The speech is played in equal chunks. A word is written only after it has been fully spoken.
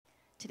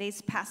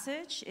Today's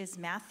passage is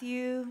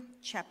Matthew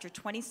chapter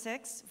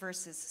 26,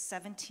 verses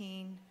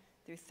 17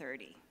 through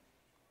 30.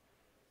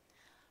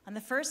 On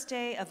the first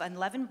day of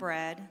unleavened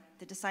bread,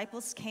 the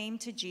disciples came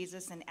to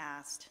Jesus and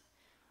asked,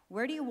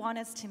 "Where do you want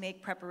us to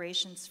make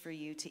preparations for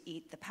you to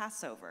eat the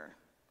Passover?"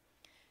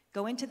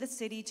 "Go into the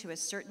city to a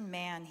certain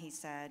man," he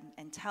said,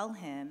 "and tell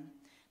him,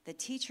 'The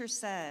teacher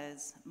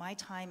says, my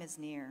time is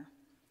near.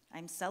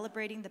 I'm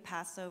celebrating the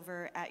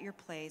Passover at your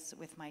place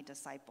with my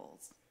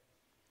disciples.'"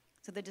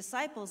 So the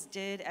disciples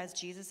did as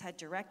Jesus had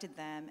directed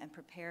them and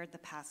prepared the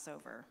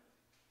Passover.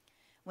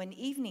 When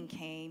evening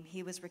came,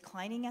 he was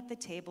reclining at the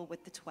table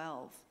with the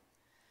 12.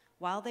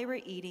 While they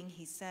were eating,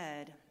 he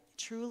said,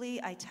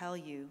 "Truly I tell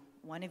you,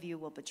 one of you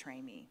will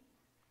betray me."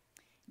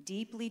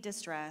 Deeply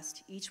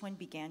distressed, each one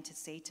began to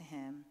say to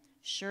him,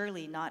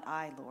 "Surely not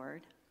I,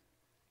 Lord."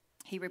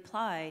 He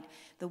replied,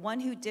 "The one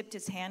who dipped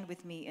his hand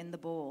with me in the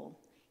bowl,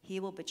 he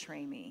will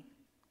betray me.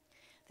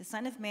 The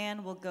Son of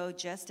Man will go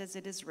just as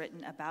it is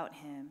written about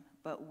him,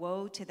 but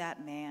woe to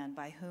that man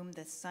by whom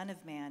the Son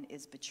of Man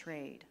is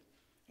betrayed.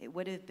 It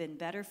would have been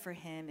better for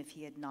him if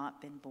he had not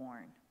been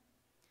born."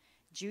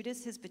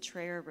 Judas, his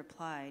betrayer,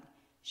 replied,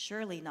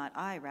 "Surely not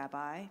I,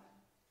 Rabbi."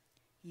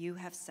 "You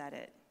have said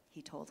it,"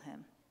 he told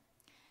him.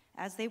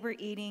 As they were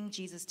eating,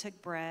 Jesus took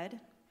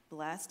bread,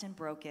 blessed and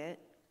broke it,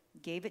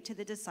 gave it to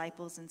the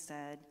disciples and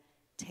said,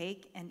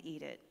 "Take and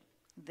eat it.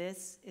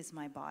 This is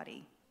my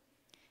body."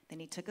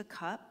 Then he took a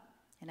cup,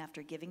 and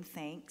after giving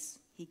thanks,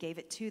 he gave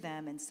it to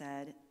them and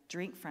said,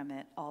 "Drink from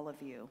it, all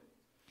of you.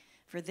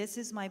 For this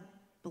is my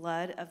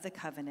blood of the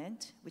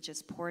covenant, which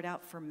is poured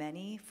out for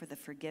many for the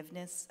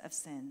forgiveness of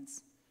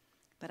sins.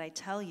 But I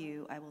tell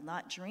you, I will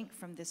not drink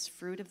from this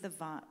fruit of the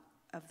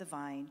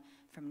vine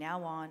from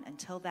now on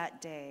until that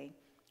day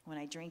when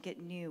I drink it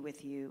new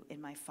with you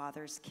in my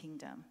Father's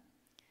kingdom."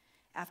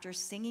 After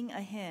singing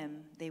a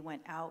hymn, they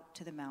went out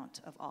to the Mount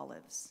of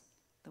Olives.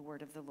 The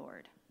word of the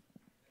Lord.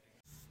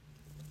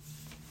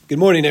 Good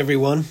morning,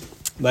 everyone.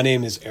 My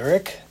name is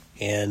Eric,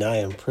 and I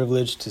am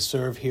privileged to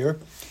serve here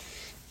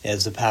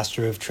as the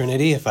pastor of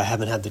Trinity. If I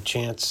haven't had the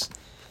chance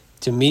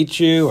to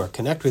meet you or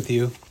connect with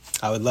you,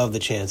 I would love the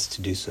chance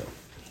to do so.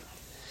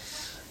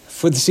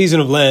 For the season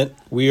of Lent,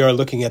 we are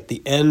looking at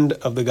the end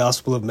of the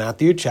Gospel of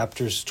Matthew,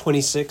 chapters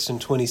 26 and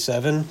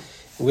 27,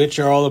 which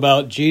are all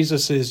about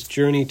Jesus'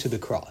 journey to the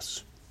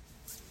cross.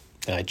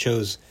 And I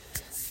chose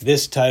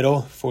this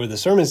title for the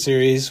sermon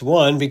series,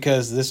 one,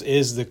 because this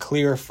is the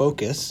clear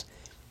focus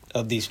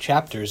of these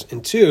chapters,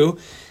 and two,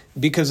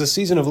 because the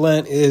season of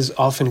Lent is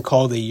often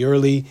called a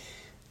yearly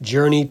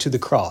journey to the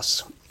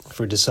cross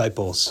for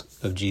disciples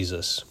of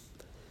Jesus.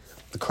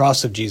 The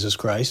cross of Jesus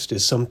Christ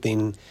is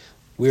something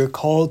we're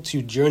called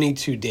to journey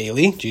to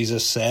daily.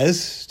 Jesus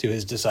says to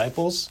his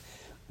disciples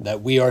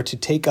that we are to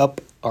take up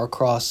our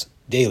cross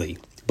daily.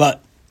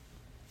 But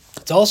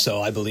it's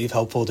also, I believe,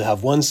 helpful to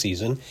have one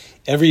season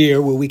every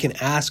year where we can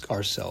ask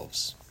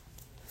ourselves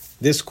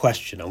this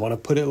question. I want to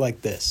put it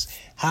like this: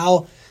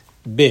 how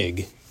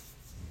big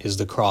is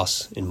the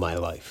cross in my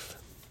life?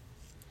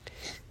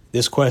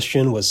 This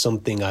question was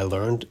something I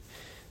learned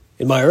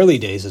in my early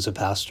days as a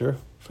pastor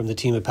from the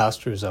team of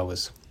pastors I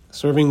was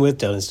serving with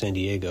down in San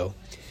Diego.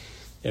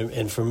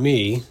 And for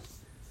me,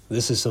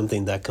 this is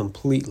something that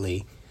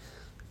completely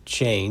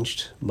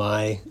changed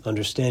my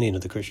understanding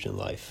of the Christian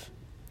life.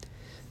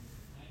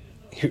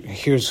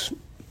 Here's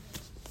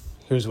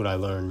what I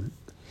learned.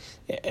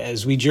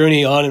 As we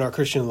journey on in our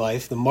Christian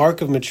life, the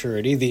mark of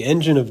maturity, the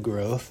engine of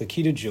growth, the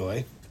key to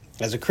joy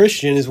as a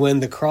Christian is when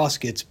the cross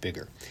gets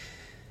bigger.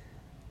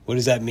 What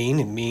does that mean?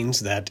 It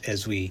means that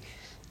as we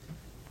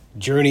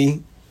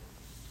journey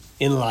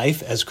in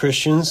life as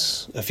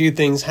Christians, a few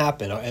things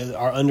happen.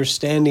 Our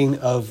understanding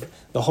of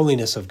the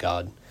holiness of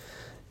God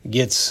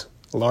gets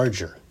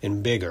larger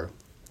and bigger.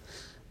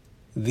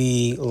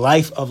 The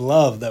life of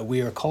love that we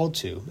are called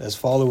to as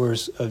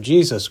followers of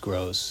Jesus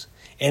grows.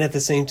 And at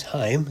the same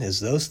time, as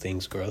those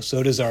things grow,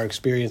 so does our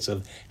experience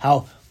of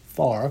how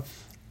far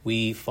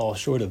we fall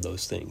short of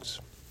those things.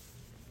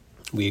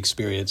 We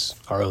experience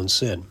our own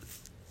sin,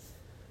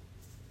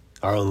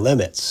 our own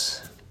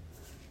limits,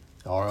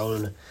 our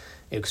own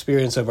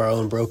experience of our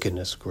own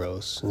brokenness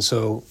grows. And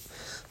so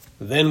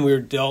then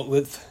we're dealt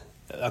with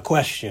a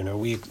question, or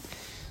we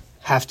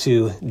have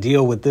to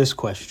deal with this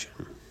question: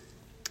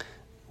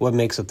 what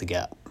makes up the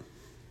gap?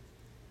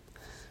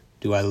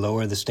 Do I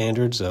lower the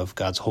standards of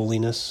God's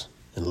holiness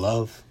and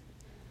love?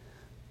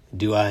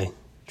 Do I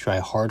try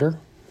harder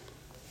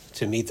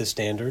to meet the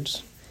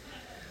standards?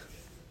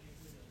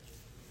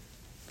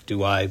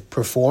 Do I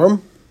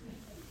perform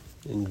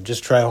and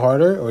just try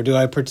harder, or do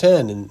I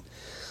pretend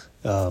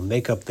and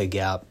make up the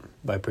gap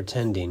by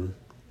pretending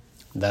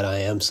that I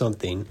am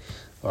something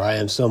or I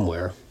am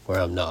somewhere where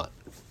I'm not?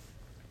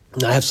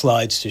 And I have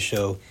slides to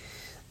show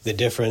the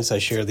difference. I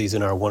share these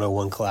in our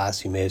 101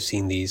 class. You may have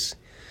seen these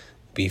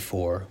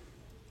before.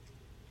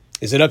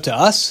 Is it up to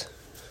us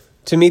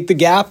to meet the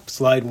gap?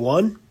 Slide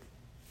 1.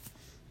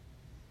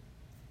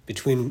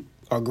 Between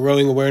our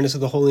growing awareness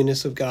of the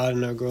holiness of God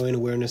and our growing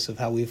awareness of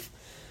how we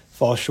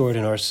fall short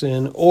in our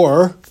sin.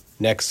 Or,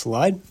 next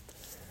slide,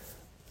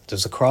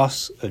 Does the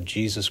cross of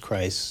Jesus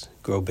Christ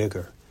grow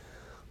bigger,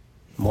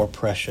 more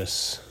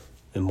precious,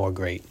 and more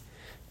great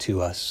to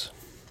us?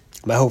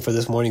 My hope for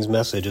this morning's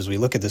message as we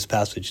look at this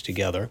passage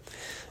together,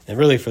 and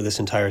really for this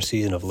entire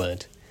season of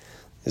Lent,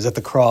 is that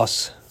the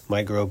cross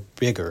might grow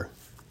bigger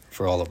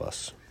for all of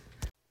us.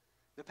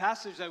 The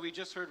passage that we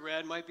just heard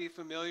read might be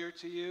familiar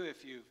to you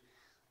if you've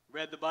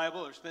read the Bible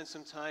or spent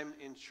some time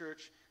in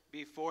church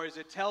before, as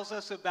it tells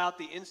us about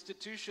the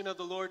institution of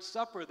the Lord's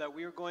Supper that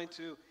we are going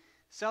to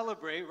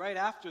celebrate right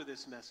after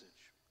this message.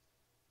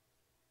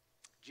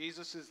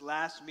 Jesus'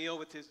 last meal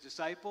with his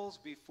disciples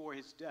before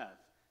his death.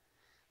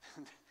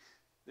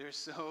 There's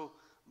so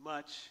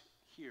much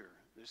here.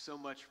 There's so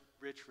much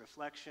rich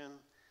reflection.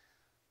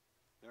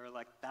 There are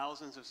like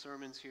thousands of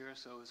sermons here,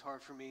 so it's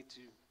hard for me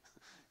to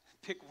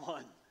pick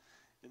one.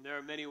 And there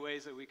are many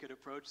ways that we could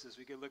approach this.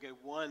 We could look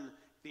at one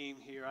theme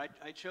here.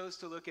 I chose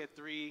to look at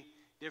three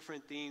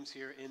different themes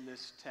here in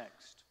this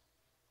text.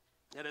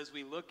 And as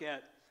we look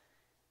at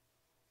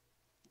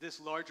this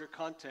larger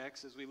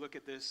context, as we look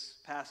at this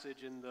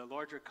passage in the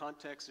larger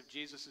context of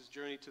Jesus'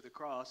 journey to the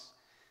cross,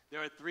 there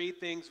are three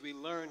things we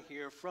learn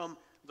here from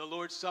the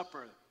Lord's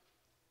Supper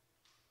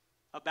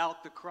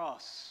about the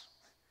cross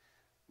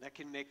that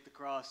can make the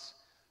cross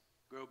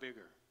grow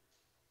bigger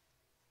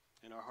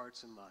in our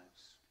hearts and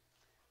lives.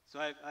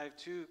 So I have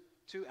two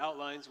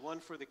outlines,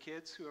 one for the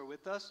kids who are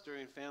with us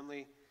during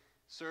family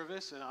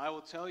service, and I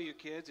will tell you,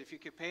 kids, if you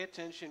could pay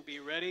attention, be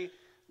ready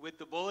with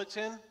the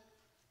bulletin.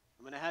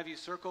 I'm going to have you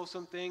circle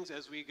some things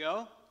as we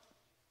go,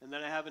 and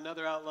then I have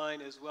another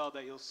outline as well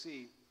that you'll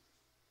see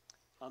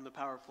on the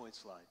PowerPoint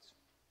slides.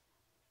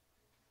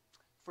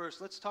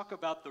 First, let's talk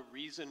about the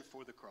reason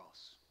for the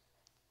cross.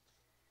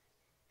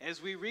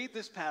 As we read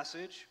this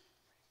passage,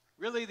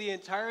 really the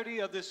entirety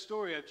of this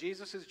story of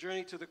Jesus'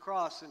 journey to the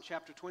cross in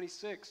chapter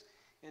 26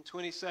 and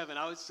 27,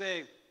 I would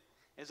say,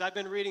 as I've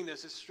been reading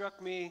this, it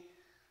struck me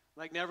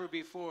like never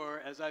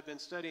before as I've been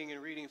studying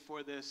and reading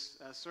for this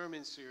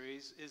sermon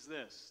series, is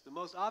this. The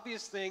most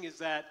obvious thing is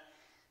that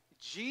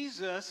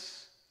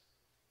Jesus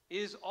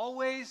is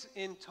always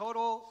in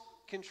total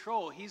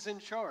control. He's in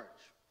charge.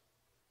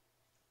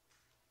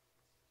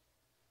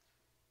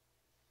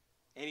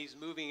 And he's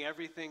moving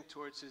everything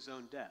towards his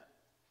own death.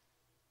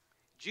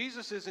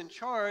 Jesus is in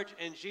charge,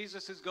 and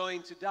Jesus is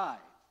going to die.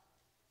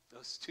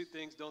 Those two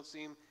things don't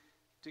seem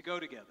to go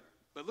together.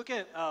 But look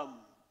at,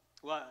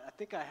 well, I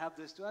think I have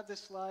this. Do I have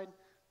this slide?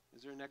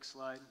 Is there a next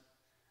slide?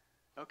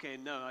 Okay,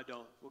 no, I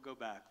don't. We'll go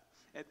back.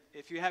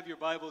 If you have your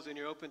Bibles and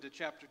you're open to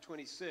chapter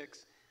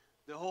 26,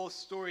 the whole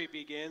story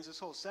begins, this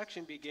whole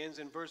section begins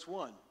in verse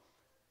 1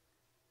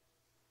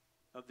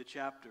 of the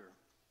chapter,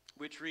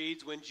 which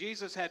reads, "When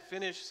Jesus had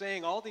finished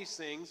saying all these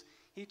things,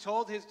 he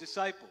told his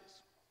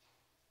disciples,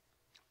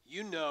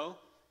 'You know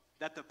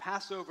that the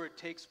Passover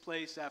takes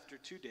place after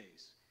 2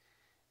 days,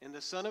 and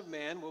the Son of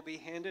Man will be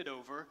handed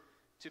over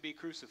to be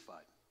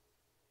crucified.'"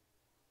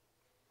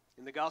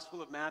 In the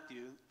Gospel of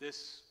Matthew,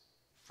 this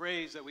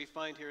phrase that we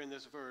find here in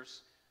this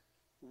verse,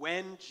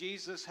 "when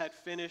Jesus had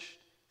finished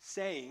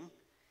saying,"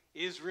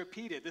 is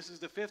repeated. This is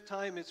the fifth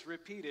time it's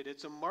repeated.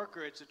 It's a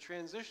marker, it's a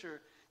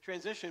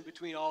transition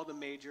between all the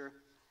major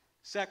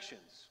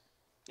sections.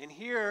 And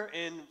here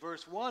in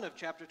verse 1 of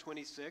chapter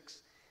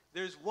 26,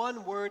 there's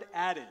one word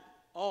added,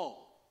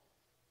 all.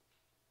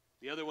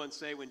 The other ones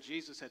say when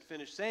Jesus had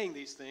finished saying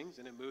these things,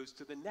 and it moves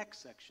to the next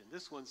section.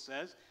 This one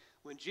says,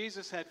 when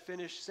Jesus had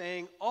finished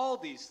saying all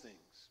these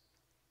things,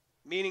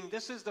 meaning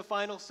this is the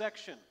final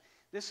section.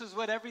 This is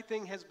what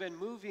everything has been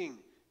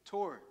moving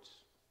towards.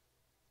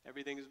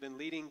 Everything has been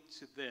leading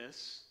to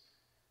this,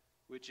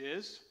 which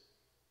is,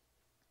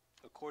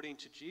 according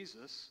to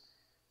Jesus,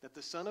 that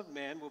the Son of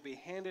Man will be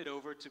handed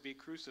over to be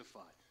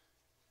crucified.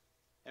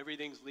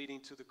 Everything's leading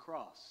to the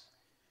cross,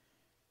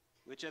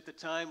 which at the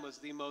time was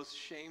the most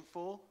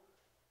shameful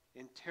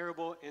and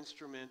terrible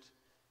instrument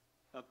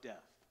of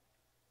death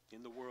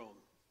in the world.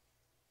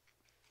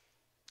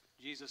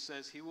 Jesus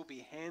says he will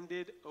be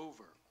handed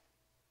over.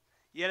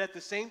 Yet at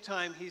the same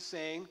time, he's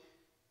saying,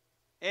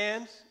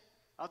 and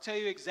I'll tell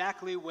you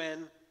exactly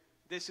when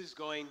this is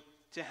going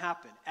to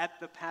happen, at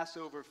the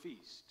Passover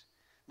feast.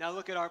 Now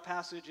look at our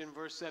passage in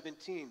verse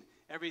 17.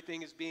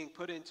 Everything is being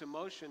put into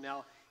motion.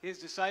 Now his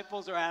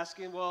disciples are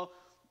asking, well,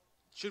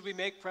 should we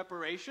make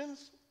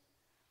preparations?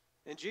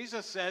 And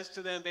Jesus says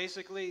to them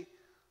basically,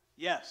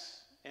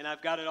 yes, and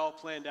I've got it all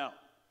planned out.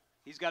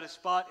 He's got a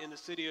spot in the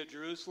city of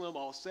Jerusalem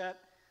all set.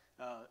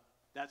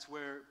 That's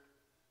where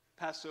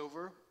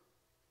Passover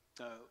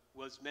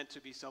was meant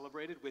to be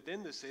celebrated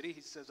within the city.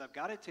 He says, I've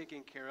got it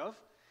taken care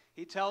of.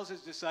 He tells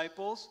his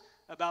disciples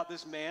about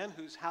this man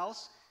whose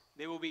house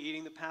they will be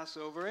eating the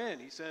Passover in.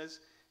 He says,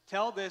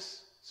 tell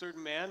this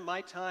certain man, my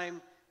time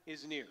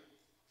is near.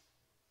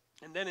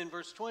 And then in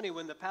verse 20,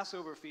 when the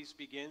Passover feast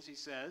begins, he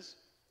says,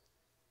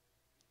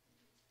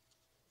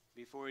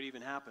 before it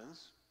even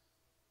happens,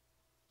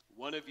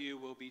 one of you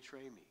will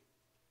betray me.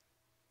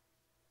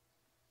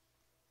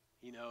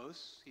 He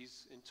knows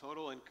he's in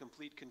total and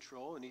complete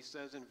control, and he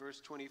says in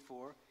verse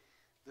 24,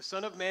 the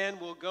Son of Man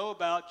will go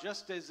about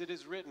just as it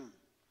is written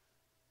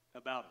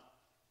about him.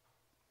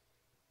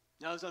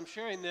 Now, as I'm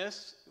sharing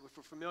this, if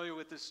we're familiar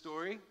with this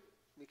story,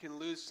 we can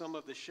lose some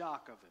of the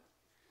shock of it.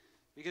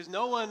 Because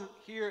no one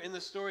here in the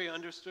story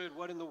understood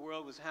what in the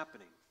world was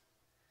happening.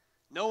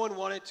 No one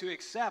wanted to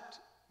accept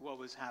what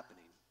was happening.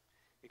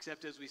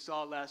 Except, as we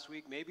saw last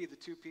week, maybe the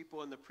two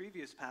people in the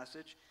previous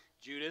passage,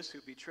 Judas,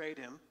 who betrayed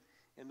him,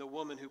 and the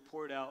woman who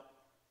poured out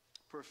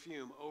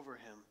perfume over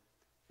him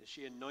as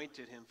she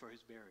anointed him for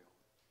his burial.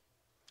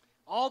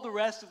 All the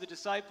rest of the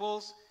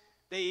disciples,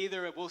 they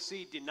either, we'll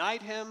see,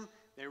 denied him,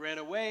 they ran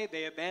away,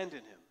 they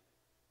abandoned him.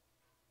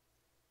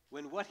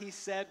 When what he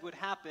said would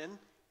happen,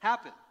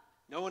 happened.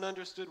 No one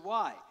understood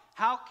why.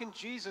 How can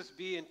Jesus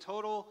be in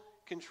total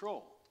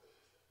control?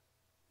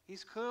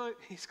 He's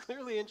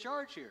clearly in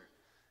charge here.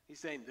 He's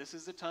saying, this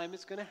is the time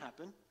it's going to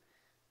happen.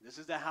 This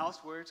is the house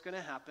where it's going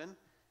to happen.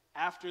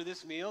 After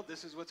this meal,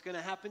 this is what's going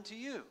to happen to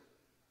you.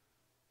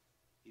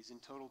 He's in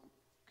total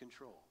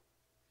control.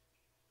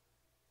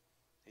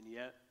 And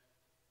yet,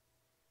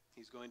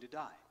 he's going to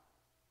die.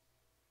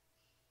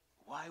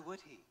 Why would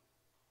he?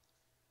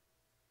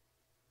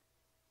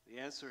 The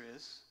answer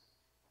is,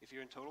 if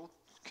you're in total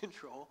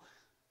control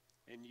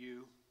and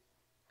you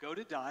go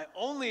to die,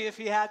 only if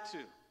he had to.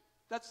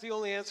 That's the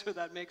only answer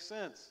that makes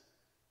sense.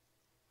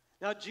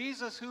 Now,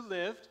 Jesus, who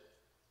lived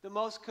the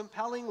most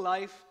compelling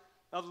life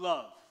of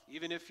love,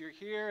 even if you're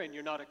here and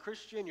you're not a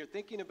Christian, you're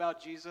thinking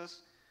about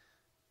Jesus,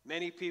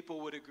 many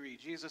people would agree.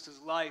 Jesus'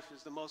 life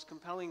is the most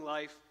compelling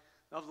life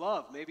of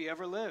love maybe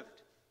ever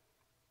lived.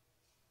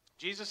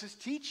 Jesus'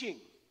 teaching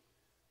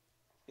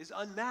is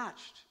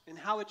unmatched in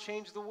how it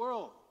changed the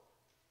world.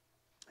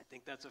 I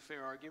think that's a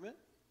fair argument.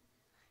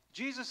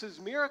 Jesus'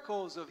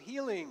 miracles of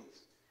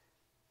healings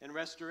and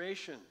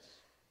restorations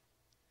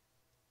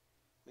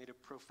made a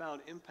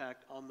profound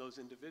impact on those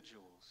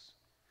individuals.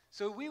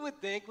 So we would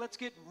think, let's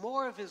get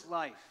more of his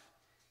life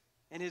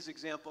and his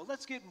example.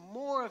 Let's get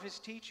more of his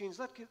teachings.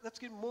 Let's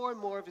get more and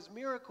more of his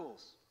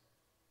miracles.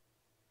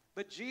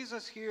 But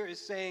Jesus here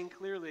is saying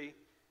clearly,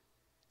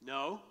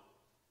 no,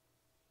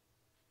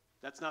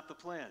 that's not the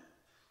plan.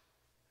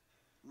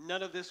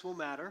 None of this will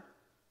matter.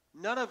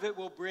 None of it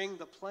will bring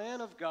the plan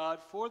of God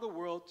for the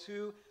world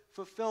to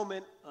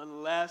fulfillment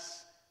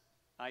unless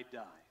I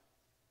die.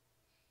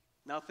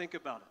 Now think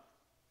about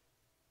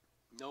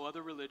it. No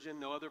other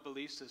religion, no other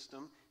belief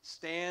system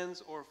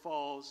stands or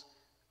falls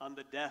on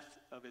the death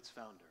of its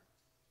founder.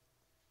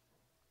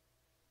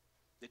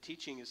 The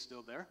teaching is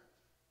still there.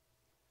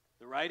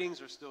 The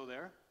writings are still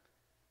there.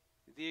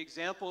 The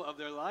example of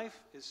their life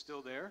is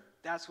still there.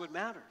 That's what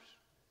matters.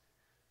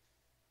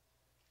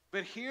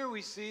 But here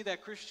we see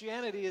that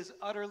Christianity is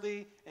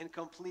utterly and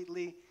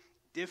completely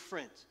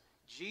different.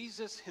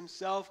 Jesus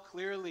himself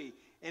clearly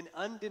and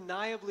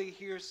undeniably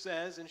here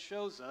says and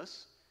shows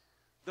us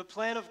the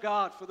plan of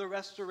God for the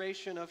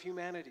restoration of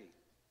humanity,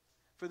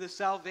 for the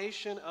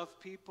salvation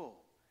of people,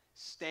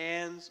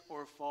 stands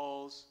or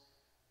falls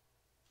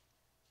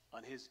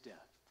on his death.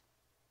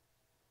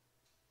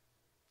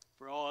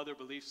 For all other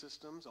belief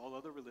systems, all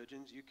other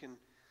religions,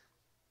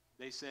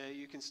 they say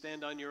you can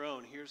stand on your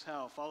own. Here's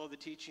how. Follow the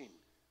teaching.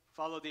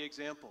 Follow the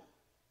example.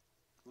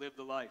 Live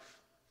the life.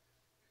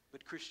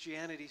 But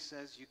Christianity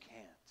says you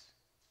can't.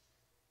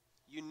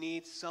 You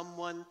need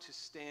someone to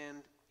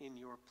stand in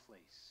your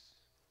place.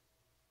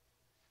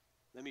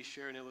 Let me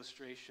share an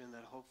illustration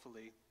that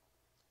hopefully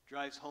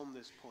drives home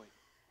this point.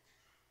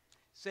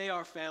 Say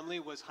our family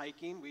was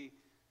hiking. We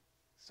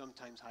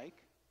sometimes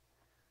hike.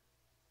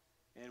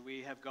 And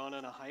we have gone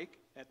on a hike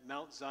at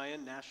Mount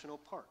Zion National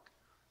Park.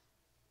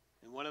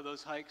 And one of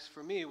those hikes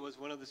for me was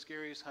one of the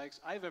scariest hikes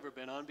I've ever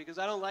been on because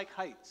I don't like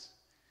heights.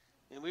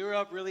 And we were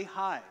up really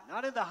high.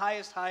 Not at the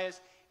highest,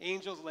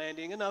 Angel's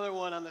Landing, another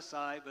one on the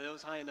side, but it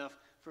was high enough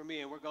for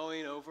me. And we're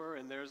going over,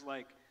 and there's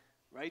like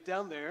right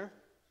down there,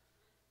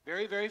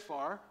 very, very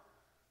far,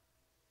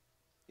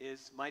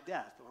 is my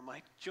death or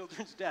my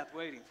children's death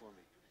waiting for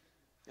me.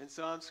 And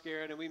so I'm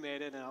scared, and we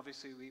made it, and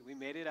obviously we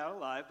made it out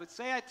alive. But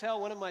say I tell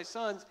one of my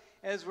sons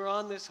as we're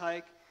on this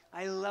hike,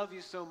 I love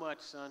you so much,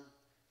 son.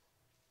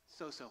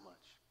 So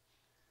much.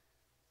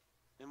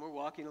 And we're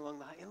walking along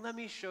the hike, and let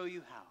me show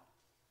you how.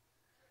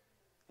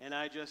 And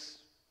I just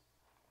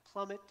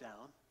plummet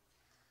down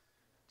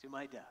to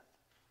my death.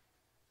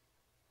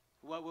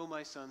 What will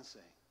my son say?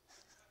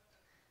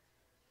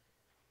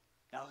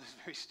 That was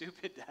very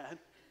stupid, Dad.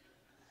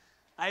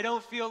 I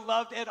don't feel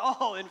loved at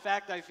all. In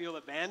fact, I feel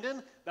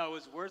abandoned. That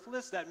was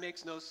worthless. That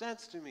makes no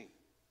sense to me.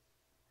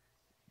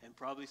 And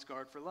probably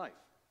scarred for life.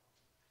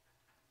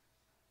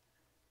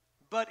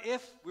 But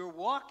if we're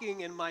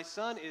walking and my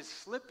son is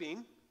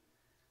slipping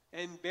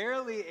and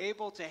barely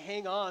able to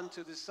hang on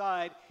to the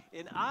side,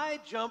 and I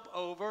jump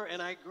over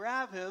and I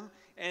grab him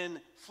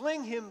and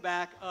fling him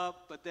back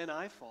up, but then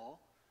I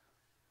fall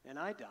and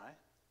I die,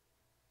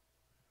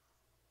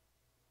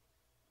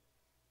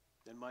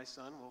 then my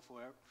son will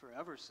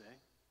forever say,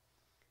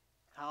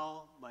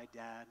 how my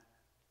dad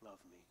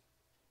loved me.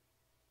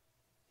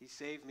 He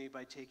saved me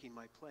by taking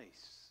my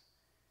place,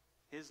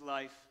 his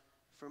life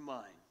for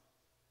mine,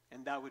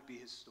 and that would be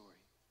his story.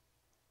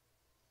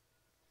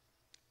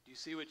 Do you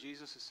see what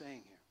Jesus is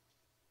saying here?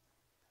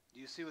 Do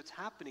Do you see what's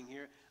happening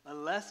here?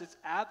 Unless it's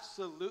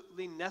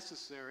absolutely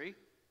necessary,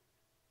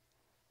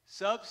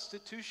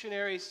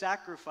 substitutionary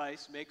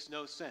sacrifice makes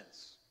no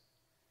sense.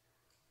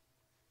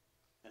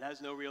 It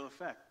has no real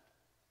effect.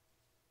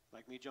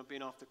 Like me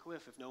jumping off the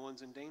cliff if no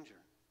one's in danger.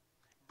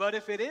 But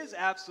if it is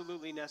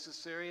absolutely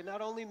necessary, it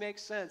not only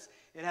makes sense,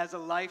 it has a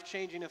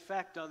life-changing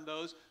effect on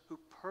those who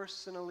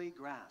personally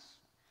grasp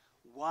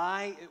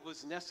why it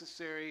was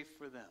necessary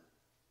for them.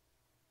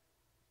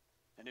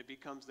 And it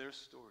becomes their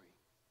story.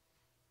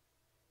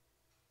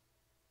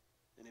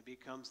 And it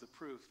becomes the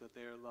proof that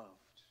they are loved.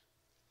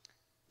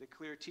 The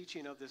clear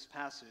teaching of this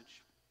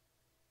passage,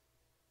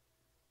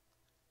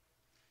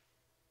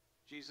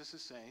 Jesus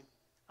is saying,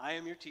 I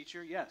am your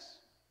teacher, yes.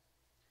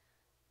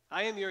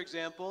 I am your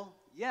example,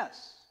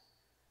 yes.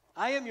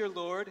 I am your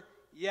Lord,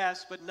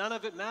 yes, but none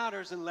of it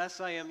matters unless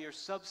I am your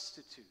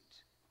substitute.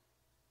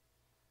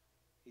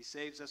 He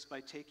saves us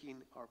by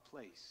taking our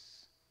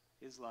place,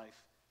 his life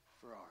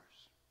for ours.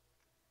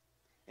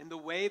 And the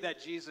way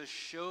that Jesus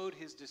showed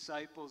his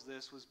disciples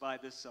this was by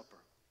this supper.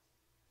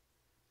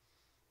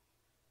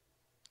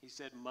 He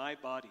said, my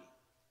body,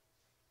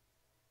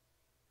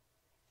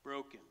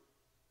 broken,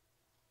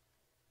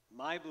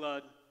 my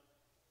blood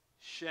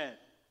shed.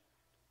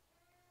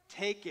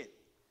 Take it,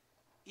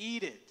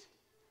 eat it,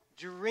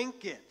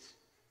 drink it.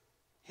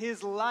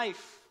 His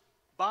life,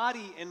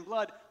 body and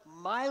blood,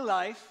 my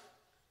life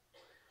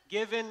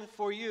given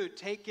for you.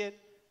 Take it,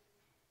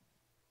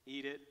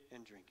 eat it,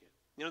 and drink it.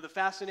 You know, the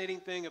fascinating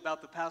thing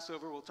about the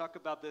Passover, we'll talk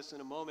about this in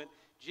a moment,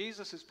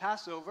 Jesus'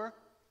 Passover,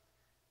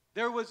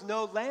 there was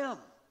no lamb.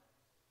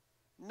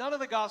 None of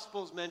the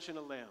Gospels mention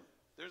a lamb.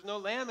 There's no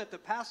lamb at the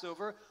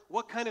Passover.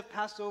 What kind of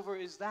Passover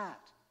is that?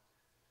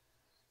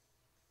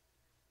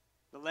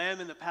 The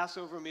lamb in the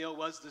Passover meal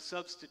was the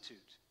substitute.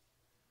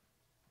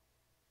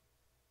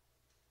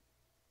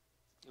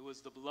 It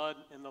was the blood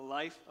and the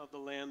life of the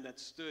lamb that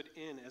stood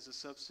in as a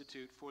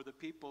substitute for the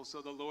people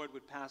so the Lord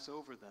would pass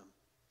over them,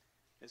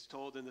 as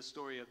told in the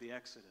story of the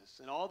Exodus.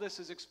 And all this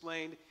is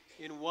explained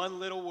in one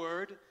little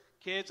word.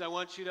 Kids, I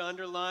want you to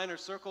underline or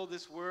circle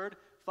this word.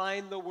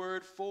 Find the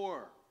word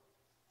for.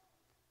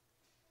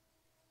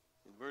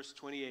 In verse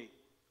 28.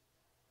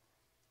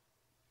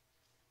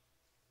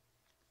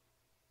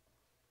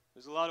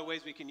 There's a lot of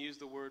ways we can use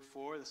the word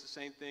for. That's the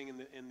same thing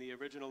in the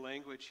original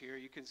language here.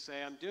 You can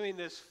say, I'm doing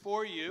this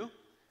for you.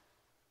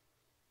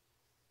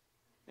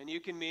 And you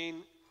can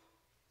mean,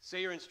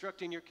 say you're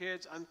instructing your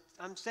kids,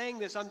 I'm saying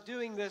this, I'm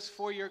doing this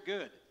for your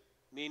good.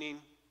 Meaning,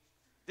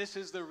 this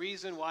is the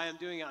reason why I'm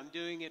doing it. I'm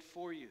doing it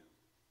for you.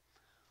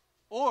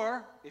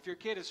 Or, if your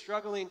kid is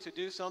struggling to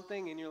do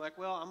something and you're like,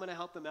 well, I'm going to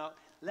help them out.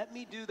 Let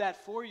me do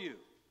that for you.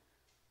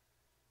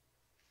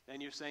 Then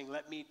you're saying,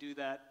 let me do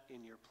that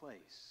in your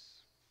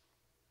place.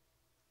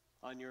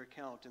 On your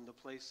account, in the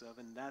place of,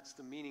 and that's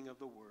the meaning of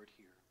the word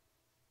here.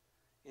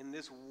 In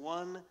this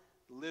one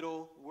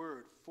little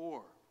word,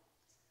 for,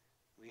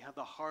 we have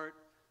the heart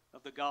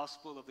of the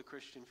gospel of the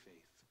Christian faith.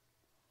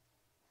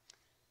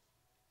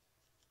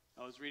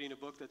 I was reading a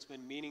book that's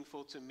been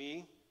meaningful to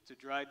me to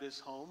drive this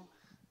home,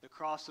 The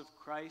Cross of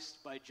Christ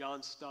by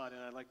John Stott,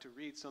 and I'd like to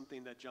read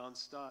something that John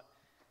Stott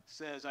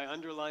says. I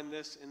underlined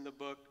this in the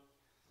book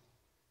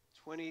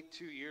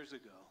 22 years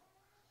ago,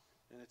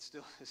 and it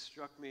still has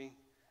struck me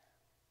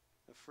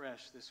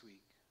afresh this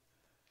week.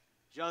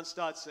 John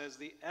Stott says,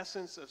 the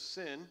essence of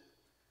sin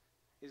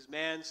is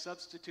man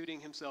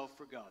substituting himself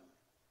for God,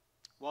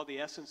 while the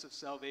essence of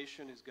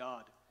salvation is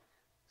God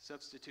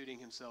substituting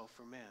himself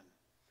for man.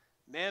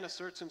 Man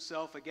asserts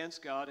himself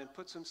against God and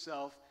puts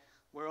himself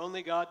where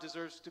only God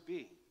deserves to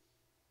be.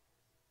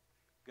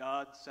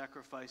 God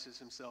sacrifices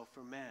himself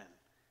for man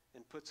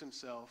and puts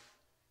himself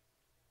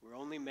where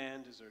only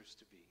man deserves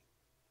to be.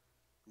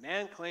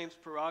 Man claims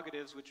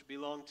prerogatives which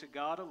belong to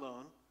God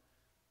alone.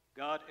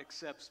 God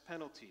accepts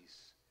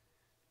penalties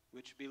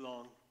which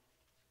belong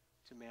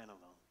to man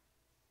alone.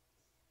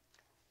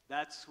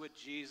 That's what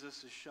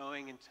Jesus is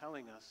showing and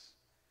telling us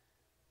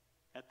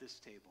at this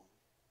table.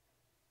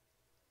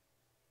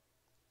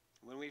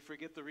 When we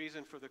forget the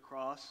reason for the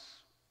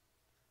cross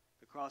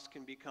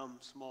can become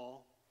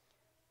small,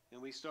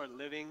 and we start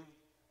living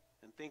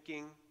and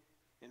thinking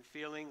and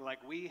feeling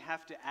like we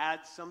have to add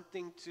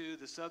something to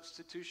the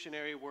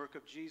substitutionary work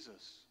of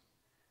Jesus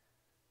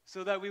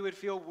so that we would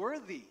feel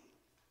worthy,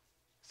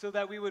 so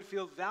that we would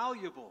feel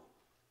valuable,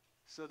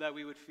 so that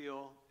we would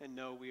feel and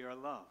know we are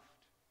loved.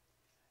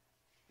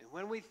 And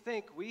when we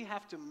think we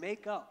have to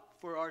make up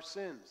for our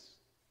sins,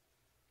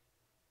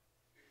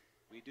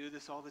 we do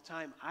this all the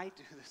time. I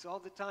do this all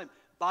the time.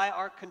 By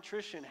our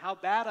contrition, how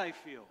bad I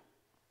feel.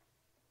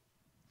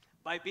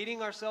 By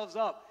beating ourselves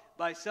up,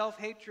 by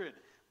self-hatred,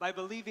 by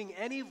believing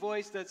any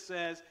voice that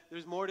says,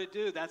 there's more to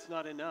do, that's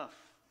not enough.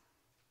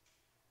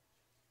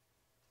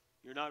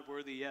 You're not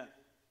worthy yet.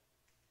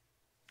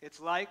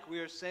 It's like we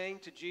are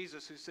saying to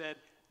Jesus who said,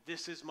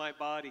 this is my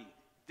body,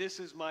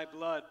 this is my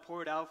blood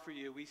poured out for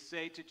you. We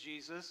say to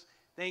Jesus,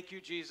 thank you,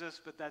 Jesus,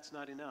 but that's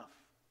not enough.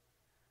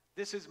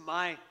 This is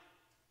my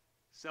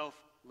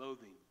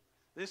self-loathing.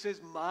 This is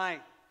my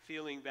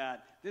feeling bad.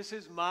 This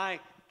is my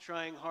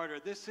trying harder.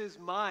 This is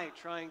my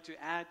trying to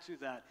add to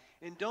that.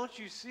 And don't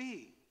you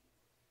see?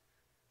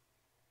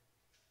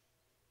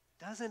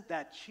 Doesn't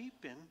that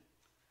cheapen,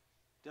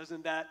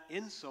 doesn't that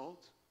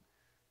insult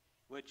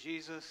what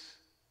Jesus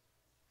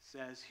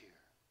says here?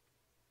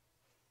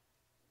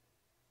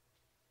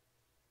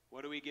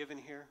 What are we given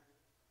here?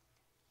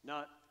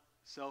 Not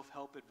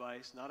self-help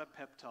advice, not a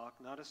pep talk,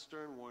 not a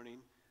stern warning.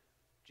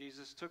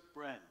 Jesus took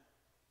bread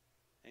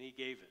and he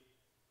gave it.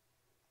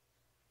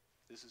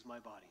 This is my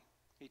body.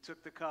 He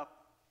took the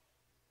cup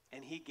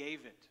and he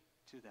gave it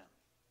to them.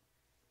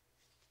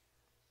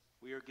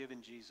 We are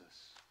given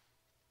Jesus,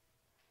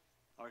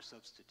 our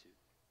substitute.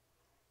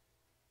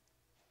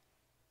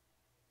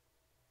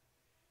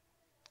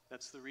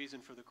 That's the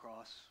reason for the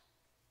cross.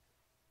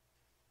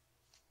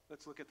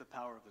 Let's look at the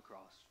power of the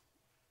cross.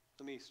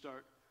 Let me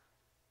start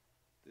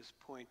this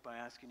point by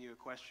asking you a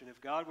question.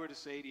 If God were to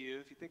say to you,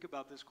 if you think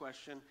about this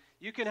question,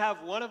 you can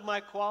have one of my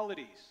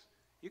qualities.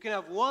 You can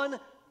have one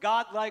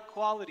God-like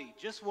quality,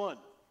 just one.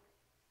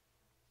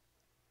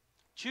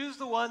 Choose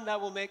the one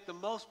that will make the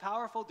most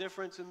powerful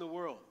difference in the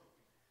world.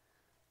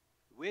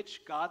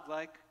 Which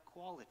God-like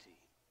quality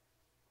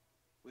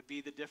would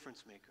be the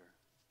difference maker?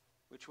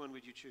 Which one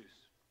would you choose?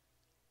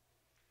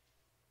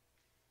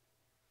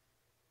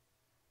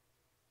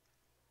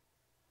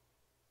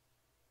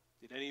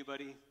 Did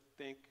anybody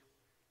think?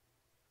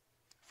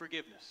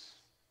 Forgiveness.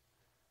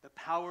 The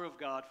power of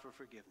God for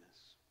forgiveness.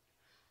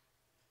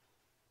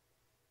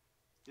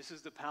 This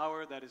is the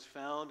power that is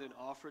found and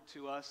offered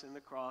to us in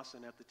the cross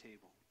and at the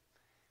table.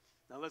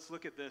 Now let's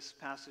look at this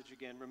passage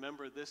again.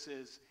 Remember, this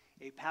is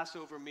a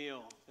Passover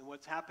meal, and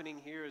what's happening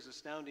here is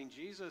astounding.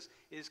 Jesus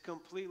is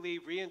completely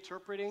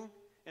reinterpreting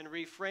and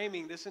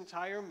reframing this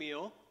entire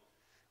meal,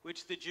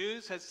 which the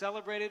Jews had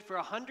celebrated for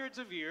hundreds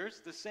of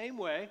years the same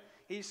way.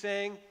 He's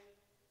saying,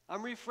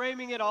 I'm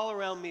reframing it all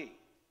around me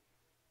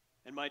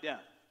and my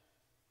death.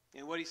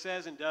 And what he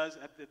says and does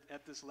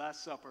at this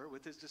Last Supper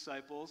with his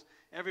disciples,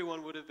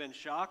 everyone would have been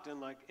shocked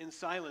and in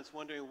silence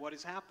wondering what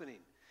is happening.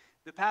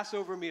 The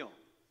Passover meal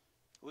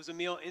was a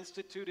meal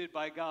instituted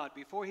by God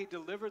before he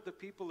delivered the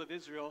people of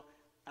Israel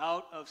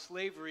out of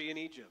slavery in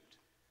Egypt.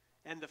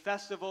 And the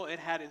festival, it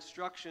had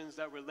instructions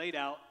that were laid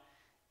out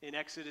in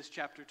Exodus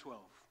chapter 12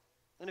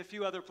 and a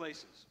few other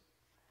places.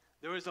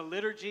 There was a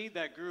liturgy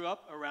that grew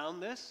up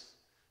around this.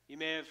 You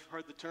may have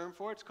heard the term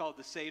for it. It's called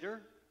the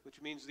Seder,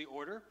 which means the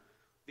order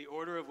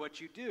of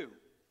what you do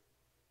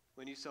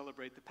when you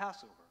celebrate the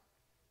Passover.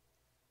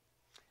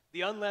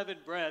 The unleavened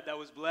bread that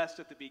was blessed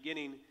at the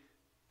beginning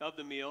of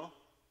the meal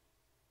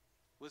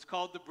was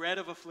called the bread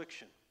of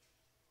affliction.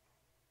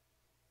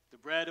 The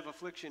bread of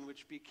affliction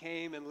which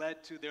became and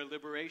led to their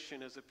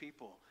liberation as a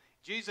people.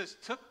 Jesus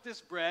took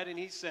this bread and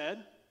he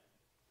said,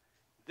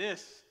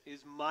 "This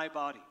is my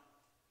body.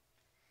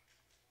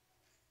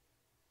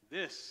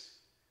 This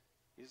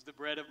is the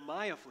bread of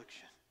my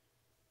affliction,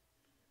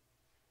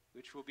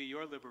 which will be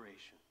your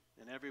liberation."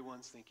 And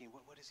everyone's thinking,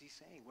 what is he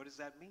saying? What does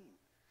that mean?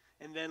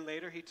 And then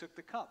later he took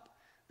the cup.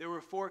 There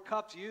were 4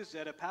 cups used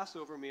at a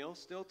Passover meal,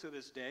 still to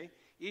this day.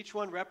 Each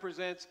one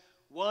represents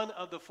one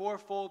of the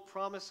 4-fold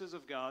promises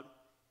of God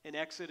in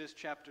Exodus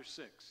chapter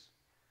 6.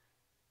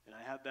 And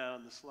I have that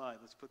on the slide.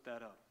 Let's put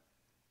that up.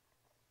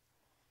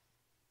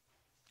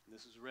 And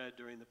this is read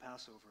during the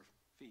Passover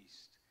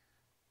feast.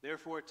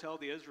 "Therefore tell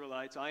the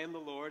Israelites, I am the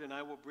Lord, and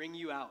I will bring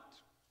you out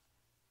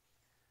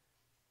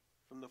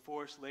from the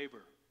forced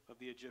labor of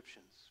the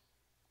Egyptians.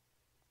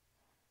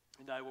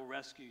 And I will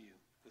rescue you,"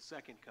 the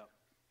second cup,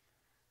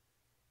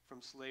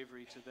 "from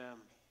slavery to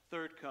them.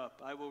 Third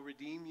cup, I will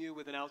redeem you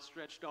with an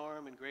outstretched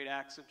arm and great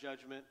acts of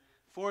judgment.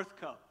 Fourth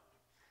cup,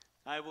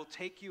 I will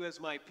take you as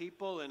my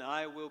people, and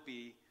I will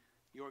be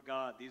your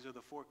God." These are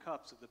the 4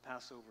 cups of the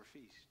Passover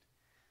feast.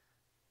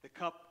 The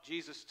cup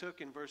Jesus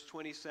took in verse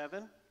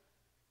 27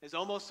 is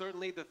almost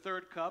certainly the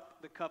 3rd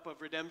cup, the cup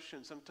of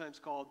redemption, sometimes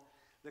called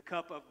the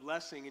cup of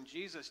blessing. And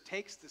Jesus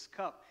takes this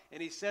cup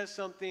and he says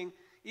something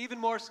even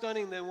more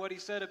stunning than what he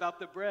said about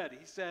the bread.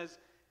 He says,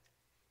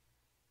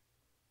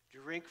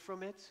 "Drink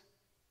from it,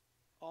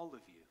 all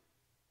of you,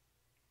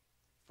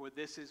 for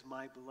this is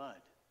my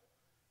blood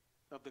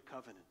of the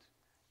covenant,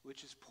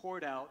 which is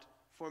poured out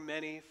for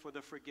many for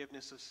the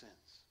forgiveness of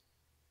sins."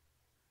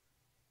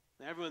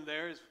 Now, everyone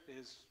there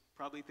is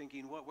probably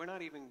thinking, what? We're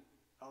not even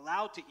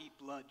allowed to eat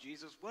blood,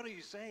 Jesus. What are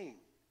you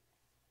saying?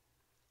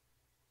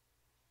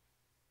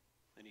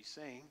 And he's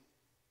saying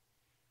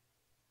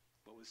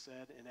what was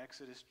said in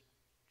Exodus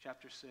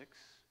chapter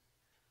 6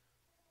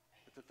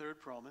 at the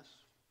 3rd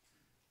promise.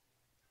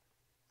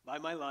 "By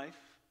my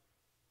life,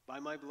 by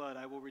my blood,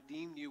 I will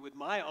redeem you with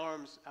my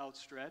arms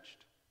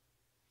outstretched,"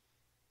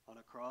 on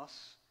a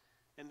cross,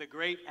 "and the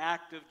great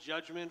act of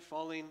judgment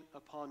falling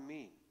upon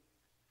me,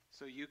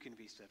 so you can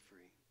be set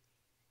free."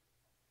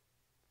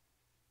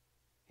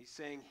 He's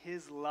saying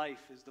his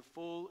life is the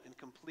full and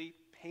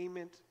complete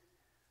payment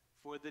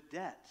for the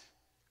debt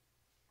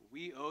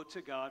we owe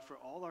to God for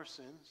all our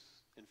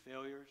sins and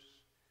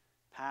failures,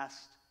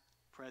 past,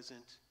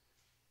 present,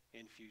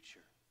 and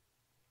future.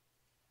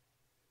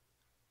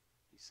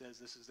 He says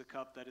this is the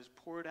cup that is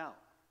poured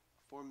out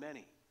for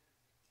many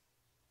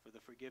for the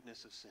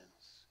forgiveness of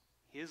sins.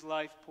 His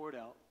life poured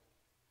out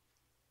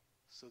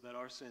so that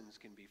our sins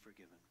can be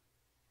forgiven.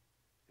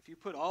 If you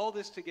put all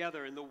this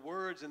together in the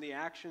words and the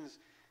actions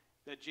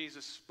that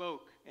Jesus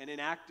spoke and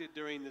enacted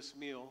during this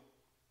meal,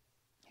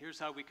 here's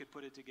how we could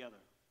put it together.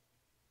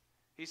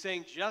 He's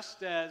saying,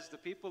 just as the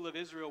people of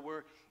Israel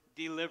were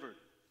delivered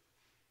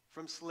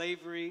from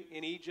slavery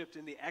in Egypt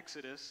in the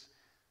Exodus,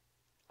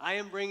 I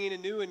am bringing a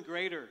new and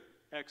greater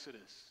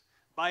Exodus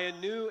by a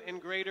new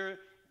and greater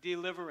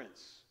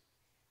deliverance,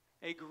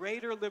 a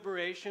greater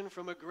liberation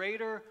from a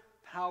greater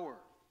power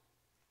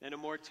and a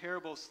more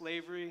terrible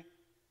slavery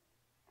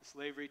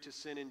to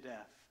sin and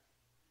death.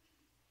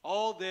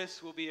 All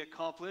this will be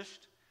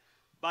accomplished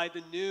by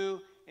the new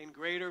and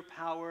greater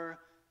power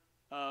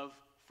of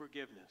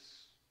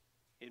forgiveness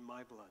in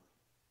my blood.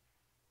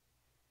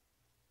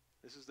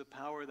 This is the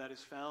power that is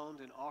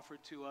found and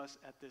offered to us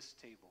at this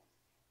table.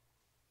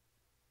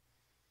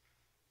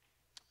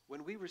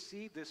 When we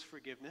receive this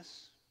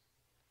forgiveness,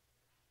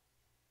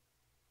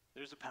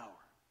 there's a power.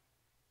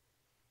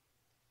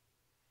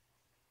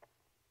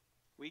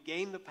 We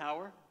gain the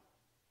power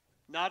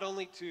not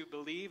only to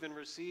believe and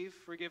receive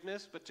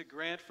forgiveness, but to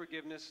grant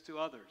forgiveness to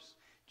others.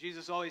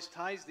 Jesus always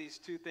ties these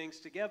two things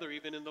together,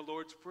 even in the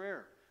Lord's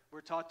Prayer.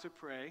 We're taught to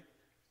pray,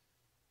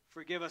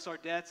 forgive us our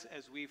debts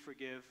as we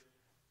forgive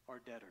our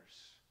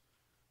debtors.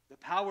 The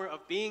power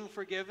of being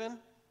forgiven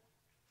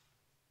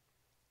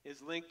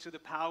is linked to the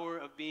power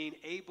of being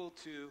able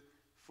to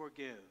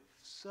forgive.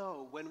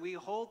 So, when we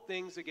hold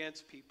things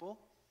against people,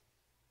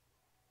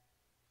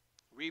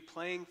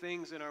 replaying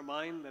things in our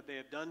mind that they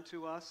have done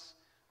to us,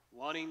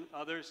 wanting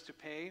others to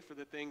pay for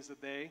the things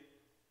that they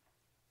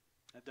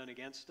have done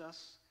against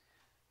us,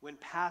 when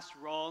past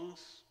wrongs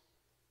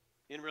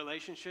in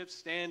relationships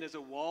stand as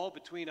a wall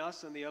between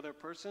us and the other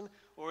person,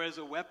 or as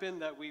a weapon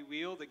that we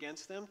wield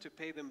against them to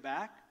pay them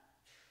back,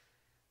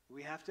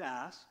 we have to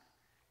ask,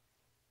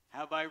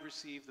 have I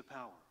received the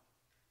power?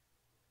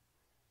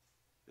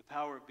 The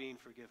power of being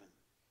forgiven.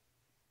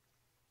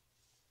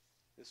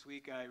 This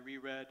week I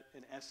reread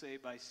an essay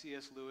by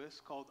C.S.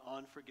 Lewis called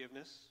On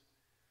Forgiveness,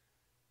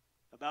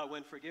 about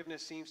when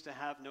forgiveness seems to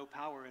have no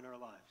power in our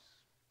lives.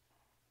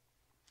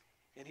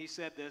 And he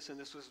said this, and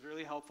this was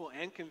really helpful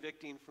and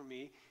convicting for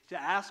me, to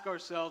ask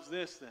ourselves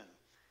this then.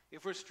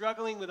 If we're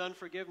struggling with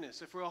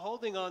unforgiveness, if we're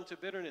holding on to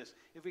bitterness,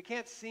 if we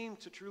can't seem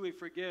to truly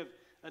forgive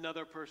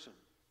another person,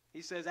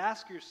 he says,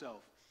 ask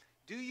yourself,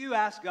 do you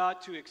ask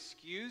God to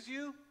excuse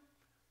you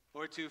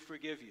or to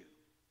forgive you?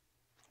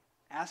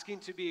 Asking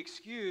to be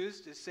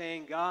excused is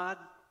saying, God,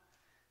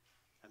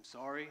 I'm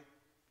sorry,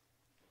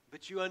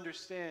 but you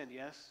understand,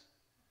 yes?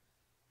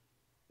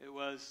 It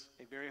was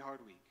a very hard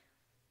week.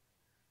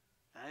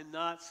 I'm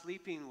not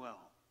sleeping well.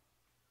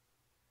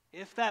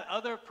 If that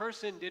other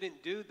person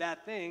didn't do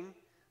that thing,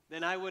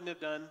 then I wouldn't have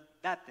done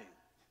that thing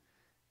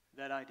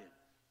that I did.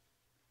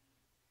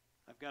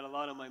 I've got a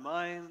lot on my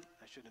mind.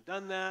 I shouldn't have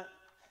done that.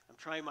 I'm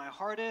trying my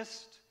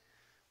hardest.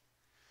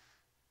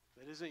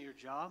 But isn't your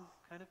job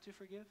kind of to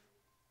forgive?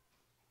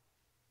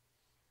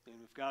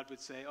 And if God would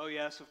say, oh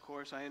yes, of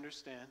course, I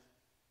understand.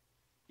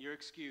 You're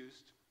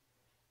excused.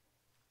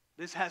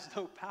 This has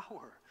no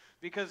power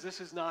because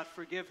this is not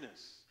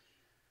forgiveness.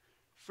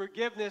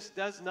 Forgiveness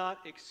does not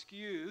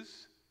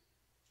excuse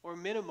or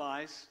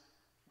minimize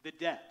the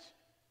debt.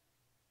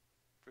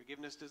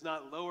 Forgiveness does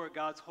not lower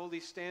God's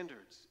holy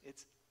standards.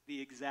 It's the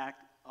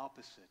exact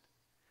opposite.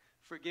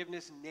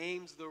 Forgiveness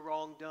names the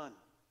wrong done,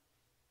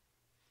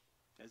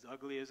 as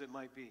ugly as it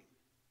might be,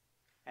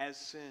 as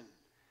sin.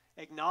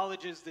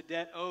 Acknowledges the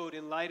debt owed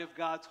in light of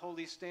God's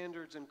holy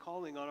standards and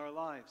calling on our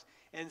lives,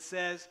 and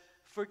says,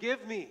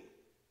 forgive me.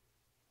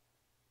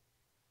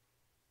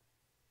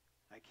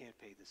 I can't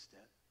pay this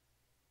debt.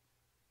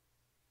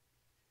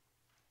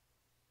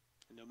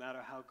 And no matter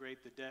how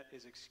great the debt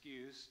is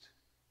excused,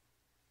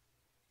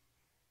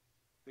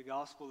 the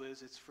gospel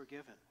is it's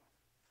forgiven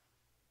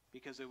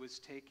because it was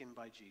taken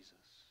by Jesus.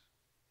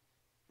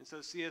 And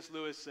so C.S.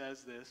 Lewis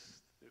says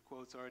this, the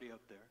quote's already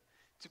up there.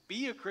 To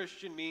be a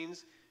Christian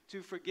means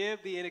to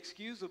forgive the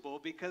inexcusable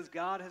because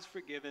God has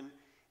forgiven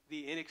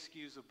the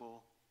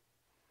inexcusable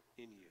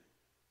in you.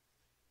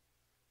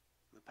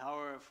 The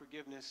power of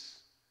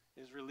forgiveness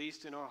is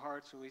released in our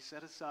hearts when we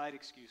set aside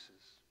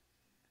excuses.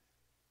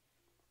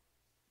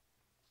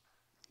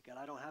 God,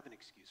 I don't have an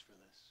excuse for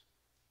this.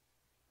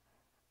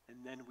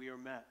 And then we are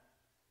met,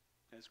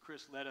 as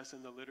Chris led us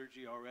in the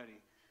liturgy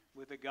already,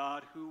 with a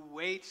God who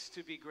waits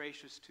to be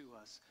gracious to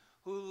us,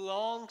 who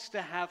longs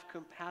to have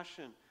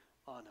compassion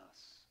on us.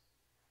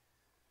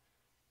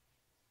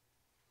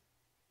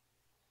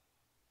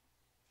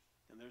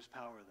 And there's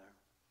power there.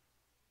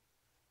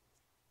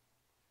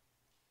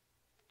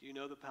 Do you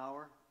know the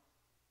power?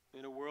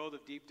 In a world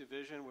of deep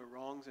division where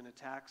wrongs and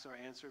attacks are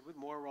answered with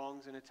more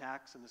wrongs and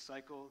attacks, and the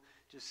cycle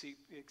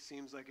it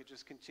seems like it's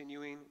just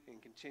continuing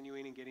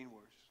and getting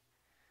worse.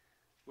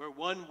 Where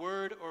one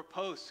word or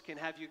post can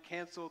have you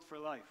canceled for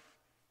life.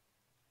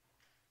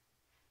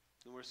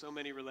 And where so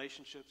many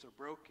relationships are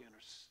broken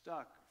or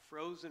stuck,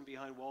 frozen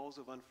behind walls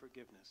of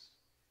unforgiveness.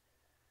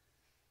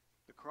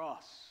 The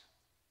cross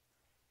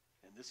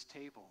and this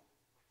table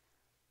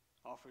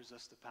offers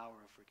us the power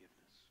of forgiveness.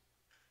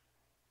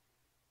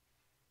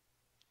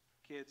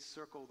 Kids,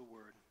 circle the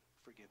word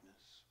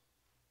forgiveness.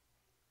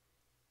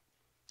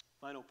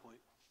 Final point.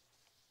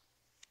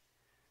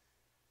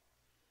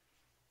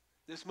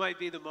 This might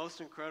be the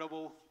most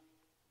incredible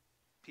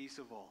piece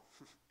of all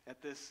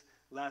at this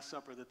Last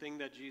Supper, the thing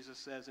that Jesus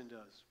says and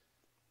does.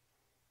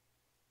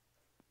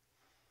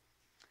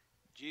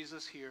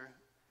 Jesus here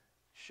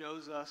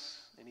shows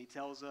us and he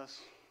tells us,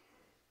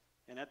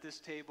 and at this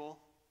table,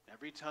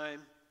 every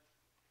time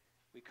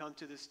we come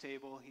to this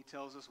table, he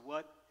tells us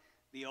what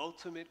the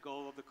ultimate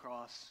goal of the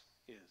cross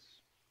is.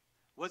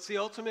 What's the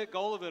ultimate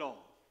goal of it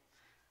all?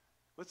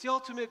 What's the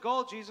ultimate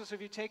goal, Jesus,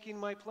 of you taking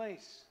my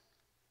place?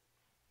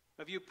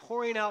 Of you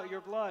pouring out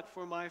your blood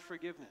for my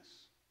forgiveness?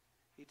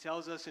 He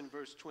tells us in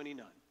verse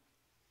 29,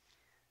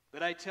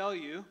 "But I tell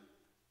you,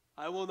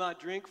 I will not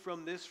drink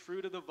from this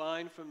fruit of the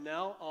vine from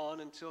now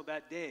on until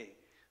that day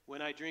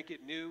when I drink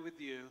it new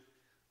with you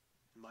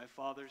in my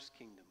Father's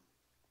kingdom."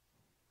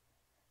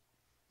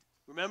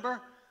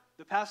 Remember,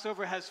 the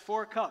Passover has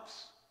 4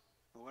 cups.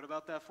 Well, what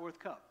about that 4th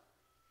cup?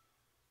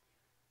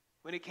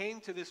 When it came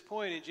to this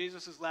point in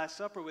Jesus' Last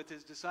Supper with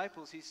his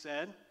disciples, he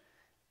said,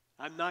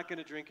 "I'm not going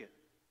to drink it.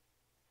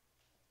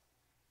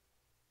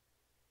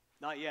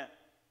 Not yet.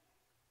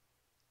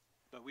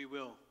 But we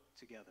will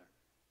together."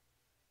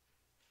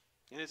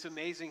 And it's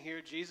amazing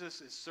here.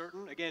 Jesus is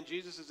certain. Again,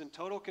 Jesus is in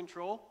total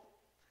control.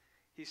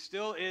 He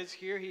still is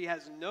here. He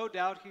has no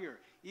doubt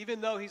here. Even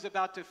though he's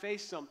about to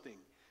face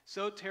something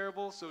so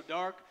terrible, so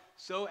dark,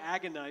 so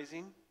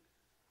agonizing,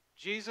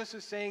 Jesus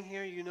is saying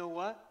here, you know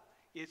what?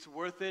 It's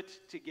worth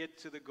it to get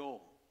to the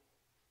goal.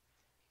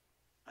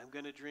 I'm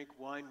going to drink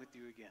wine with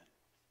you again.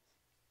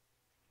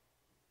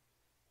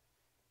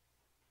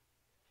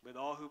 With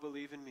all who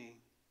believe in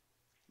me,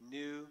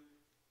 new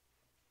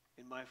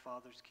in my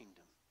Father's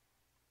kingdom.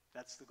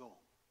 That's the goal.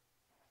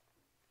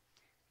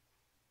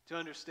 To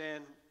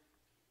understand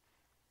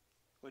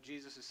what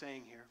Jesus is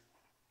saying here,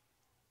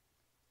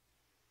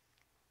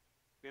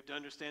 we have to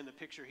understand the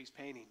picture he's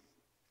painting.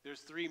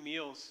 There's 3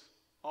 meals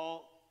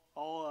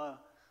all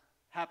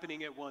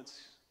happening at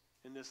once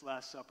in this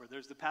Last Supper.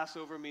 There's the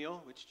Passover meal,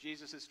 which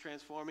Jesus is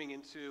transforming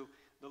into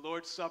the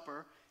Lord's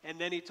Supper,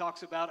 and then he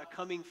talks about a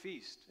coming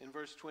feast in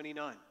verse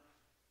 29.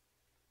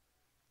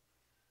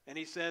 And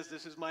he says,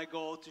 "This is my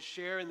goal, to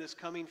share in this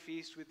coming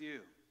feast with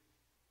you."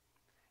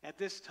 At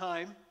this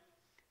time,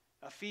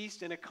 a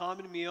feast and a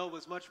common meal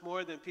was much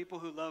more than people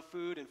who love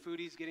food and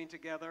foodies getting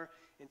together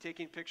and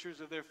taking pictures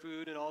of their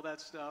food and all that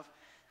stuff.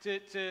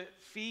 To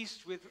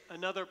feast with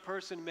another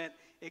person meant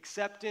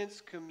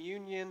acceptance,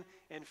 communion,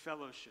 and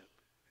fellowship.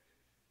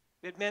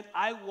 It meant,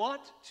 I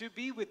want to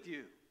be with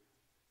you.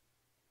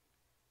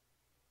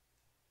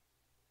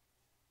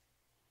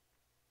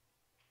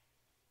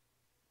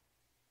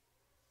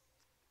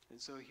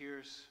 And so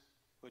here's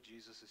what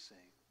Jesus is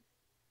saying.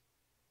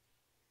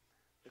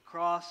 The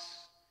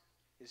cross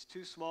is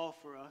too small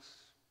for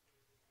us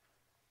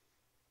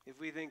if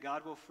we think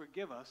God will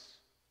forgive us,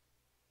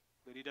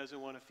 but he doesn't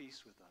want to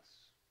feast with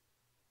us.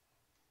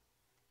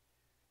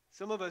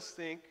 Some of us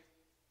think,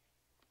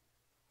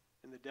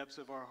 in the depths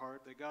of our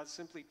heart, that God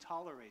simply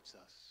tolerates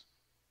us.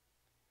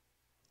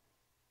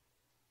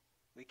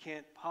 We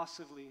can't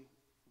possibly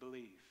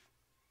believe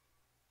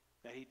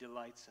that he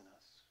delights in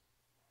us.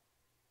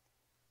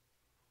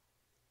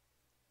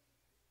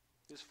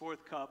 This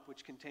 4th cup,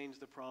 which contains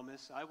the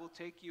promise, "I will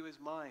take you as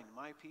mine,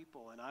 my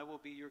people, and I will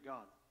be your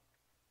God."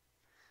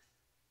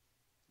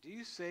 Do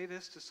you say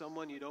this to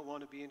someone you don't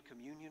want to be in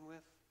communion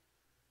with,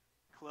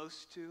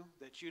 close to,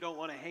 that you don't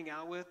want to hang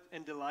out with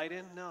and delight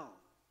in?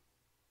 No.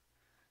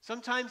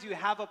 Sometimes you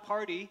have a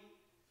party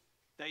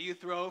that you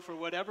throw for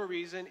whatever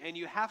reason, and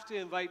you have to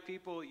invite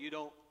people you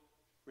don't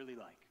really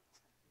like.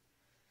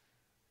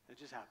 It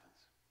just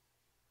happens.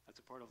 That's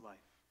a part of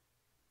life.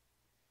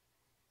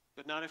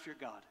 But not if you're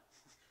God.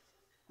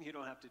 You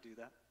don't have to do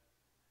that.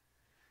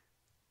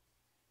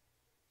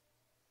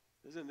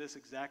 Isn't this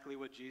exactly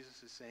what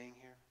Jesus is saying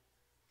here?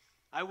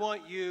 I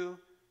want you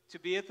to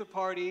be at the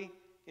party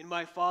in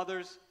my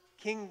Father's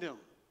kingdom.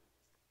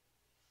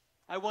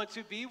 I want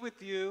to be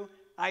with you.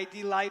 I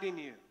delight in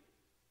you.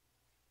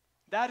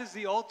 That is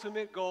the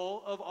ultimate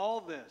goal of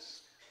all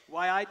this.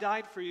 Why I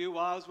died for you,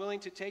 why I was willing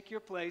to take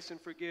your place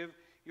and forgive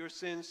your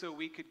sins so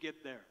we could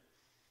get there.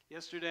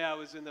 Yesterday I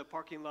was in the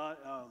parking lot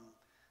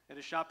at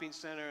a shopping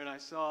center, and I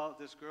saw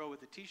this girl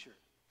with a t-shirt.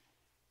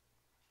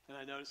 And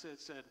I noticed it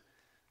said,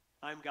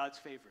 "I'm God's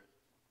favorite."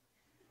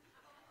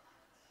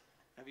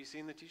 Have you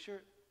seen the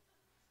t-shirt?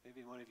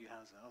 Maybe one of you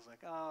has it. I was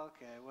like, oh,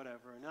 okay,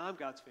 whatever. No, I'm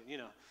God's favorite. You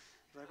know,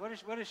 like,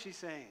 what is she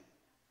saying?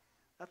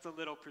 That's a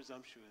little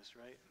presumptuous,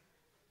 right?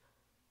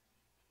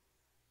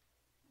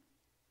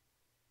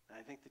 And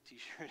I think the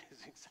t-shirt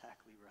is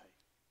exactly right.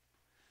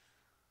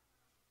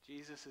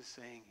 Jesus is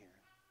saying here,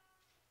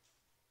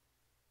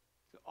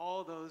 to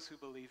all those who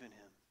believe in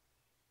him,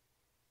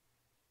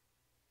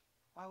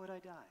 why would I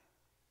die?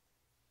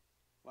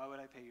 Why would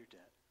I pay your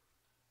debt?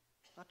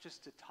 Not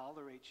just to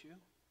tolerate you,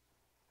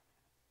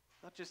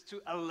 not just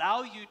to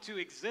allow you to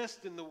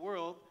exist in the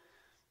world,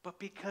 but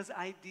because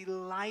I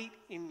delight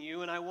in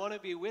you and I want to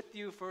be with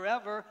you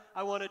forever.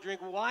 I want to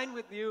drink wine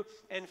with you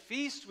and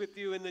feast with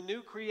you in the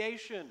new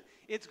creation.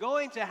 It's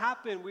going to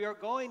happen. We are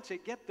going to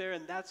get there,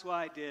 and that's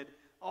why I did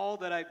all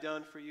that I've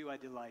done for you. I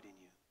delight in you.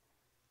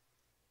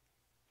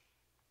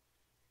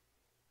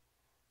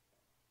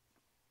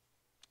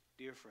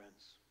 Dear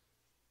friends,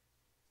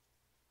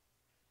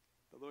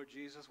 the Lord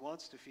Jesus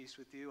wants to feast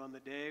with you on the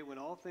day when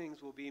all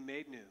things will be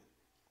made new.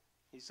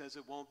 He says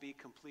it won't be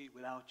complete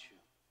without you.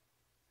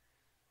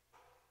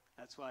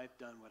 That's why I've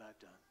done what I've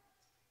done.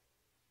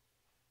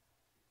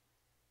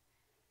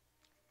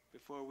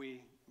 Before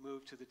we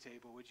move to the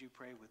table, would you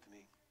pray with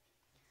me?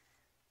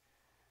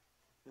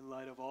 In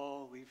light of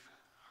all we've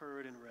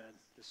heard and read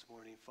this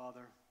morning,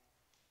 Father,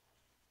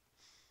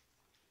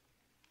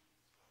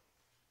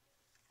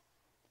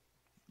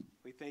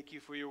 we thank you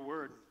for your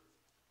word.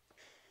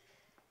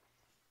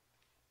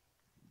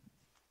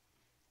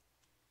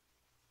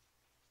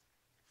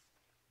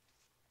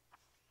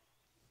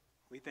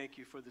 We thank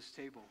you for this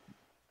table.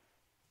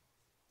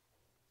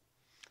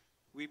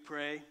 We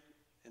pray,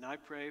 and I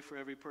pray for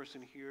every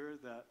person here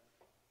that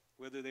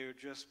whether they are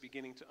just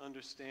beginning to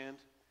understand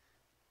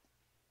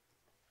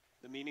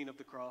the meaning of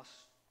the cross,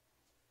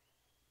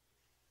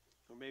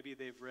 or maybe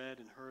they've read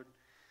and heard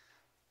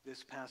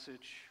this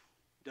passage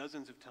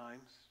dozens of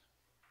times,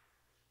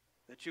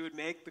 that you would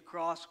make the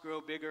cross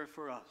grow bigger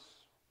for us.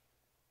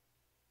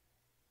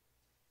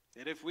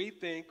 That if we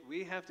think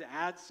we have to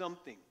add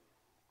something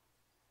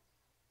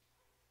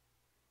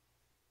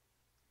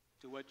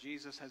to what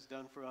Jesus has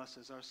done for us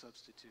as our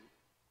substitute,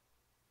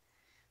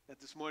 that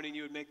this morning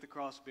you would make the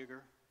cross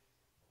bigger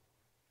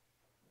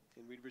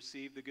and we'd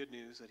receive the good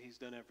news that he's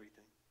done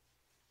everything.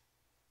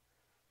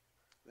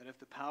 That if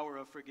the power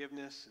of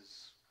forgiveness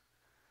is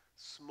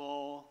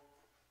small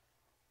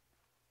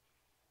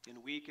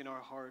and weak in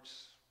our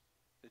hearts,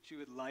 that you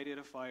would light it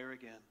afire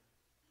again.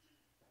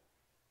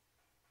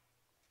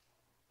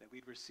 That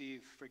we'd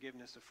receive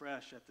forgiveness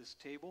afresh at this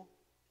table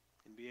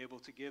and be able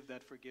to give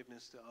that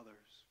forgiveness to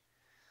others.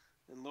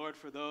 And Lord,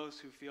 for those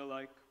who feel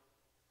like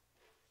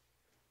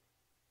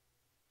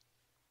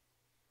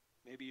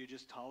maybe you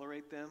just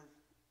tolerate them,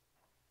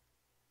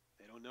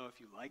 they don't know if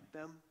you like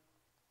them,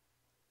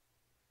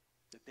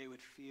 that they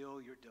would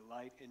feel your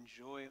delight and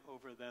joy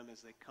over them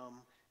as they come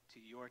to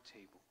your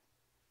table.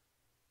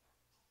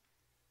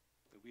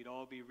 That we'd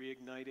all be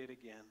reignited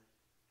again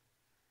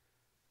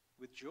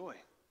with joy,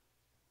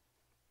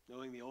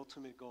 knowing the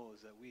ultimate goal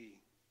is that we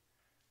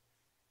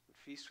would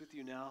feast with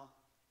you now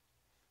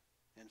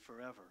and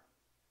forever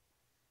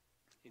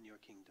in your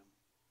kingdom.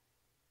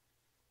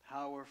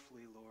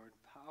 Powerfully, Lord,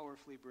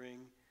 powerfully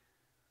bring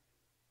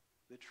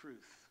the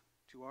truth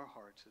to our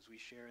hearts as we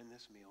share in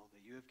this meal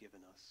that you have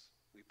given us.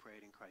 We pray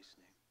it in Christ's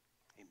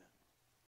name. Amen.